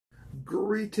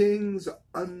Greetings,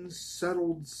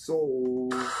 unsettled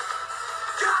souls.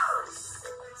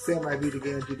 Sam Di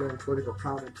Gangi doing political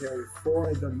commentary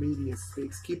for the Media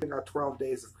Speaks, keeping our 12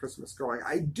 days of Christmas going.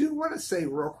 I do want to say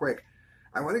real quick,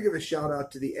 I want to give a shout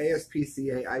out to the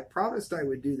ASPCA. I promised I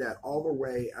would do that all the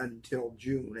way until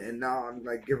June, and now I'm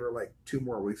going to give her like 2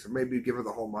 more weeks, or maybe give her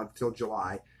the whole month till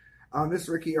July. Miss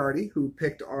Ricciardi, who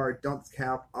picked our Dunce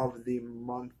Cap of the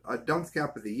month, Dunce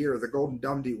Cap of the year, the Golden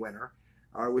Dundee winner,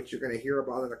 which you're going to hear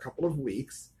about in a couple of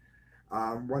weeks,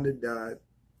 wanted to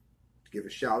give a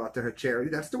shout out to her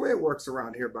charity. That's the way it works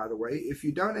around here, by the way. If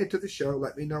you donate to the show,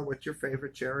 let me know what your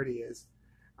favorite charity is.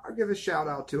 I'll give a shout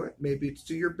out to it. Maybe it's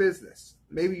to your business.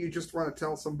 Maybe you just want to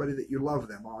tell somebody that you love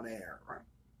them on air. Right?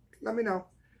 Let me know.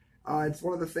 It's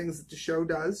one of the things that the show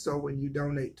does, so when you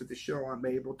donate to the show, I'm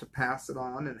able to pass it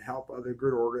on and help other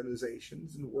good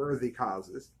organizations and worthy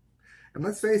causes. And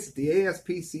let's face it, the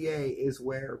ASPCA is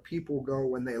where people go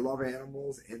when they love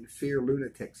animals and fear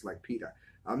lunatics like PETA.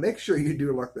 Make sure you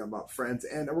do look them up, friends.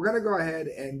 And we're going to go ahead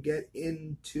and get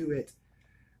into it.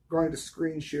 I'm going to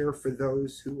screen share for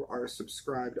those who are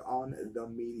subscribed on the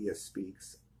Media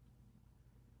Speaks.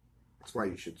 That's why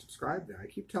you should subscribe there. I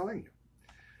keep telling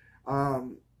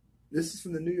you. This is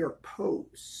from the New York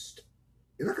Post.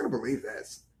 You're not going to believe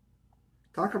this.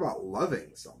 Talk about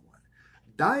loving someone.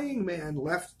 Dying man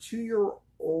left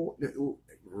 2-year-old,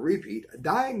 repeat, a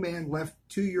dying man left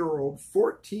 2-year-old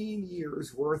 14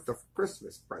 years worth of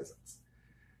Christmas presents.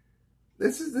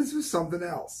 This was something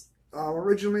else.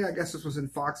 Originally, I guess this was in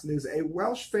Fox News. A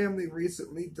Welsh family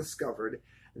recently discovered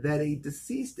that a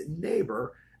deceased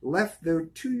neighbor left their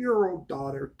 2-year-old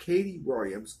daughter, Katie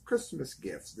Williams, Christmas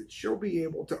gifts that she'll be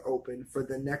able to open for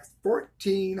the next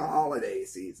 14 holiday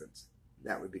seasons.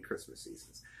 That would be Christmas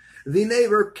seasons. The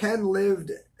neighbor, Ken,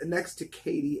 lived next to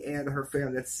Katie and her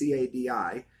family, that's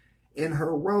C-A-D-I, in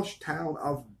her Welsh town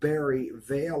of Barry,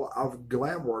 Vale of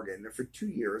Glamorgan, for 2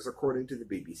 years, according to the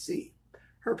BBC.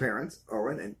 Her parents,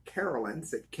 Owen and Carolyn,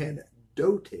 said Ken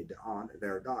doted on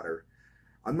their daughter.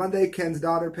 On Monday, Ken's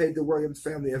daughter paid the Williams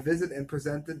family a visit and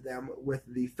presented them with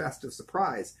the festive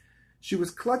surprise. She was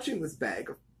clutching this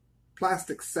bag of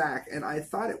plastic sack, and I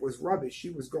thought it was rubbish she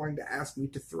was going to ask me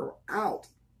to throw out,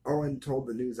 Owen told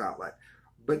the news outlet.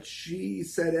 But she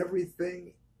said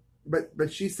everything.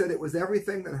 But she said it was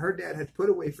everything that her dad had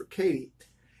put away for Katie.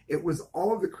 It was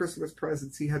all of the Christmas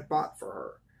presents he had bought for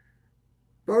her.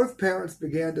 Both parents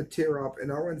began to tear up,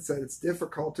 and Owen said it's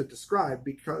difficult to describe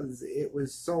because it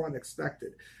was so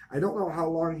unexpected. I don't know how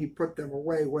long he put them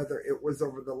away, whether it was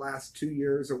over the last 2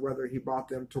 years or whether he bought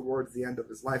them towards the end of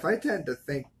his life. I tend to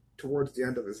think towards the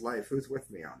end of his life. Who's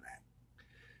with me on that?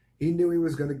 He knew he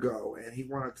was going to go, and he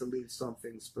wanted to leave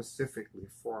something specifically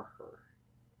for her.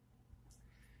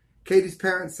 Katie's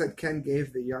parents said Ken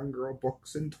gave the young girl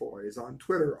books and toys. On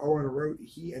Twitter, Owen wrote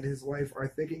he and his wife are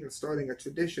thinking of starting a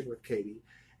tradition with Katie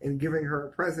and giving her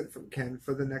a present from Ken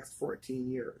for the next 14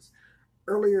 years.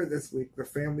 Earlier this week, the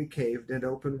family caved and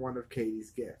opened one of Katie's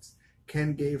gifts.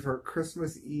 Ken gave her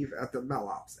Christmas Eve at the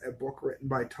Mellops, a book written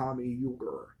by Tommy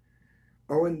Uger.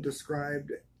 Owen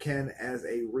described Ken as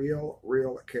a real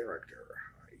character.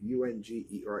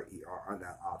 U-N-G-E-R-E-R on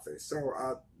that author.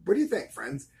 So, what do you think,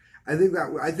 friends? I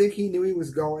think he knew he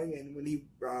was going, and when he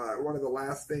one of the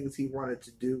last things he wanted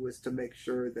to do was to make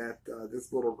sure that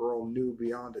this little girl knew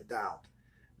beyond a doubt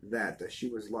that she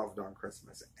was loved on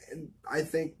Christmas. And I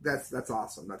think that's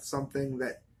awesome. That's something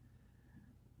that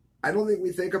I don't think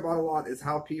we think about a lot, is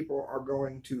how people are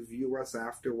going to view us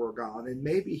after we're gone. And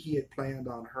maybe he had planned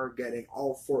on her getting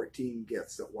all 14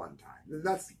 gifts at one time.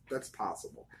 That's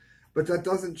possible, but that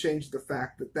doesn't change the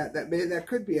fact that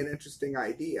could be an interesting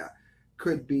idea.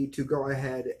 Could be to go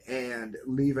ahead and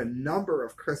leave a number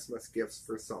of Christmas gifts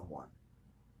for someone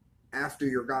after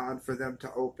you're gone, for them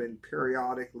to open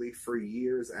periodically for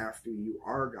years after you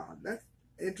are gone. That's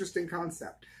an interesting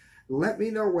concept. Let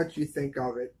me know what you think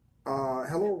of it.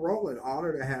 Hello, Roland.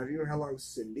 Honor to have you. Hello,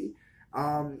 Cindy.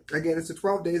 Again, it's the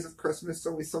 12 days of Christmas,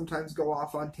 so we sometimes go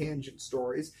off on tangent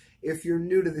stories. If you're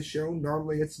new to the show,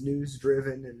 normally it's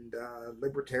news-driven and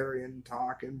libertarian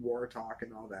talk and war talk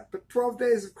and all that. But 12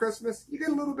 days of Christmas, you get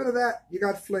a little bit of that. You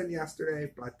got Flynn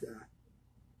yesterday, but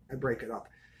I break it up.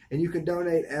 And you can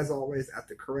donate, as always, at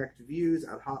the correct views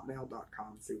at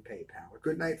hotmail.com through PayPal.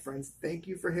 Good night, friends. Thank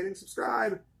you for hitting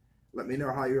subscribe. Let me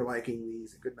know how you're liking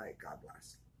these. Good night. God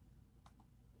bless.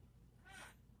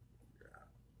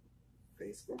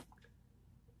 Facebook.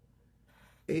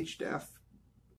 HDF.